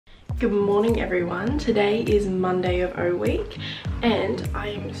Good morning everyone. Today is Monday of O week and I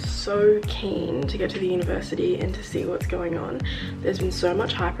am so keen to get to the university and to see what's going on. There's been so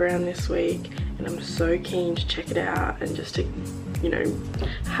much hype around this week and I'm so keen to check it out and just to, you know,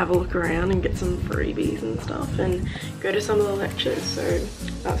 have a look around and get some freebies and stuff and go to some of the lectures. So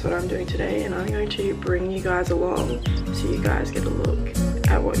that's what I'm doing today and I'm going to bring you guys along so you guys get a look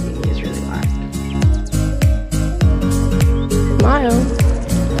at what uni is really like. Smile.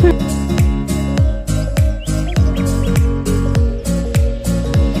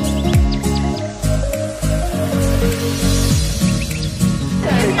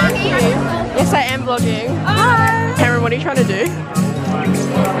 Yes, I am vlogging. Hi! Cameron, what are you trying to do?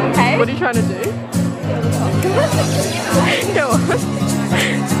 Hey? What are you trying to do? Go on.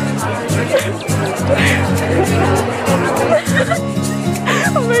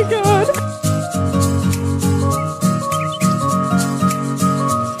 Oh my god.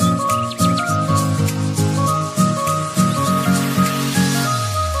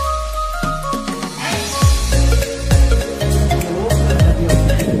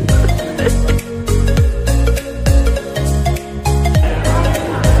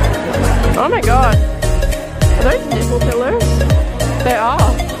 Oh my god, are those nipple pillows? They are.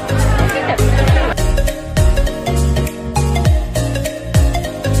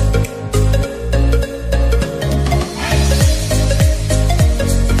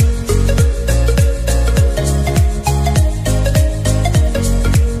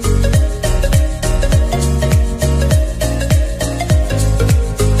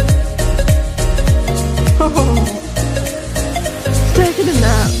 Taking a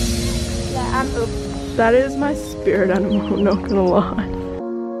nap. That is my spirit animal, I'm not gonna lie.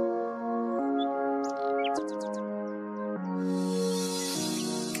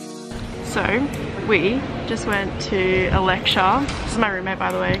 So, we just went to a lecture. This is my roommate,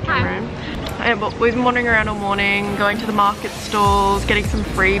 by the way, Cameron. And we've been wandering around all morning, going to the market stalls, getting some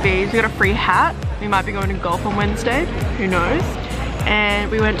freebies. We got a free hat. We might be going to golf on Wednesday, who knows. And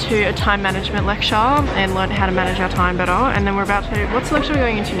we went to a time management lecture and learned how to manage our time better. And then we're about to, what's the lecture we're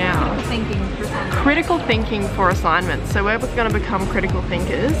going into now? Critical thinking for assignments. So we're going to become critical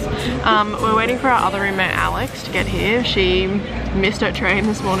thinkers. We're waiting for our other roommate Alex to get here. She missed her train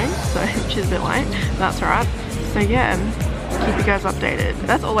this morning, so she's a bit late. That's alright. So yeah, keep you guys updated.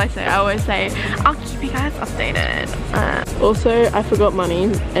 That's all I say. I always say, I'll keep you guys updated. Also, I forgot money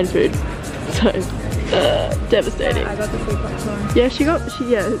and food. So devastating. I got the free popcorn. Yeah,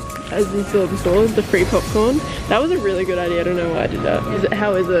 as you saw before, the free popcorn. That was a really good idea. I don't know why I did that.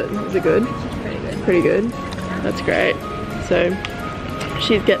 How is it? Is it good? Pretty good. Pretty good. That's great. So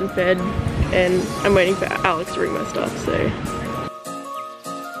she's getting fed and I'm waiting for Alex to bring my stuff, so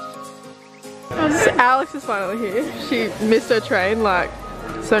Alex is finally here. She missed her train like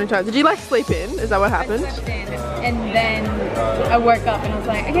so many times. Did you like sleep in? Is that what happened? I slept in and then I woke up and I was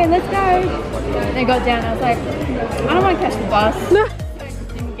like, okay, let's go. And I got down and I was like, I don't want to catch the bus. No. So I just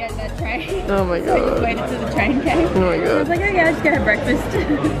didn't get that train. Oh my So I just god. waited till the train came. Oh my I was god. like, okay, I'll just get her breakfast.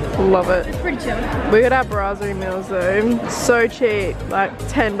 Love it. It's pretty chill. We got our brasserie meals though. So cheap. Like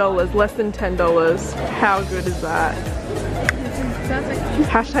 $10. Less than $10. How good is that?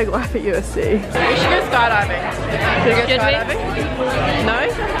 Hashtag life at USC. We should go skydiving. Should we go skydiving? No?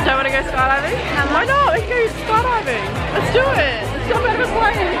 Don't want to go skydiving? Why not? We can go skydiving. Let's do it. Let's jump out of a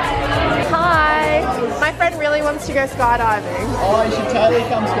plane. Hi. My friend really wants to go skydiving. Oh, you should totally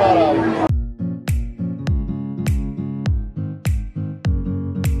come skydiving.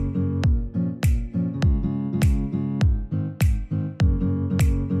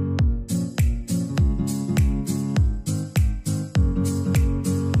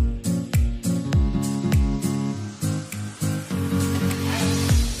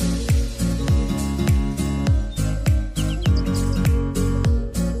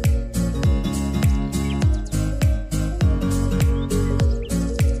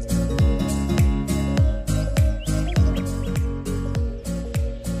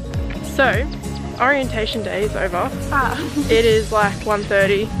 So, orientation day is over. It is like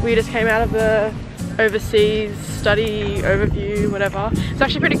 1:30. We just came out of the overseas study overview, whatever. It's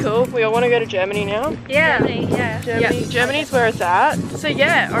actually pretty cool. We all want to go to Germany now. Yeah. Germany. Germany's where it's at. So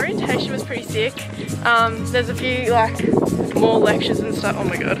yeah, orientation was pretty sick. There's a few like more lectures and stuff. Oh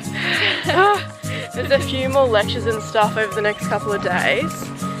my god. There's a few more lectures and stuff over the next couple of days,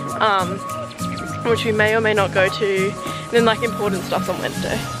 which we may or may not go to. And then like important stuff's on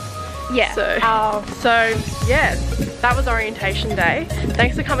Wednesday. Yeah. So yeah, that was orientation day.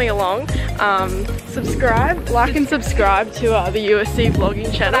 Thanks for coming along. Subscribe, like and subscribe to the USC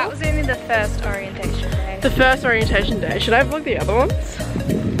vlogging channel. That was only the first orientation day. The first orientation day. Should I vlog the other ones?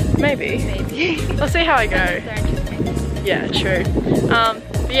 Maybe. Let's see how I go. Yeah, true.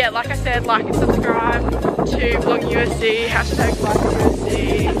 But yeah, like I said, like and subscribe to Vlogging USD, hashtag Vlogging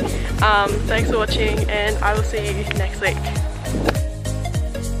USD. Thanks for watching, and I will see you next week.